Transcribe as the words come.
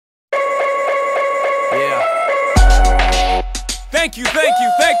Thank you,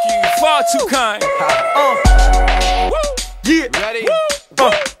 far too kind. Yeah. Ready? Let's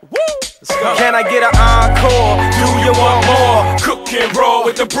go. Can I get an encore? Do you want more? Cook and roll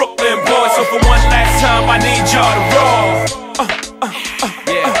with the Brooklyn boys. So for one last time, I need y'all to roll.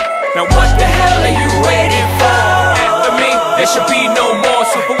 Yeah. Now what the hell are you waiting for? After me, there should be no more.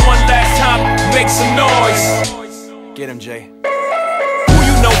 So for one last time, make some noise. Get him, Jay. Who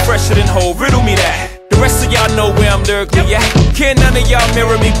you know fresher than Ho? Riddle me that. The rest of y'all know where I'm lyrically at. Can none of y'all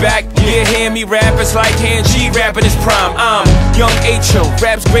mirror me back? Yeah, hear me rap, it's like Han G rapping his prime. I'm young H.O.,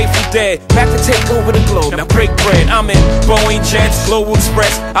 rap's Grateful Dead, back to take over the globe, now break bread. I'm in Boeing Jets, Global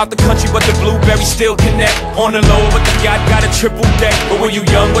Express, out the country but the blueberries still connect. On the low but the yacht got a triple deck. But when you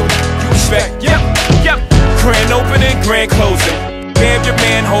young, what you expect? Yep. Grand opening, grand closing. Grab your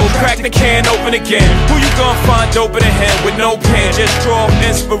manhole, crack the can open again. Who you gonna find open a hand with no pen? Just draw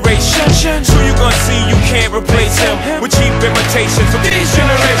inspiration. Who you gonna see you can't replace him with cheap imitations of these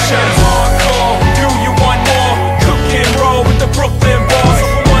generations? Hardcore, do you want more? Cook and roll with the Brooklyn boys. So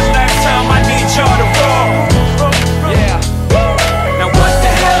for one last time, I need y'all to roll. Yeah. Now what the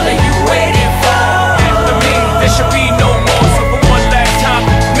hell are you waiting for? After me, there should be no more. So for one last time,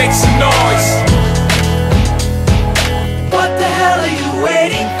 make some noise.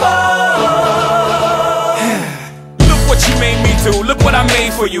 Look what I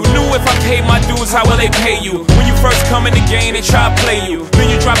made for you. Knew if I paid my dues, how will they pay you? When you first come in the game, they try to play you.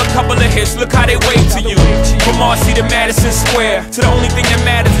 Then you drop a couple of hits, look how they wave to you. From Marcy to Madison Square, to the only thing that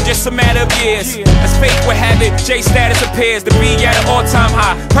matters is just a matter of years. As fate would have it, J status appears to be at an all-time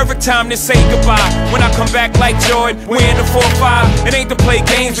high. Perfect time to say goodbye. When I come back like Jordan, we're in the 4-5. It ain't to play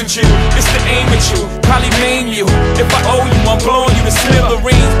games with you, it's to aim at you, probably maim you. If I owe you, I'm blowing you to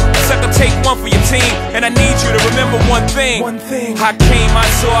smithereens. Sucker, take one for your team, and I need you to remember one thing. I came, I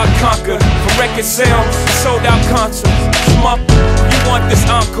saw, I conquered. From record sales, sold out concerts. Shmup, you want this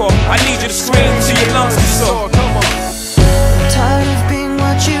encore? I need you to scream till your lungs are sore. Come on. I'm tired of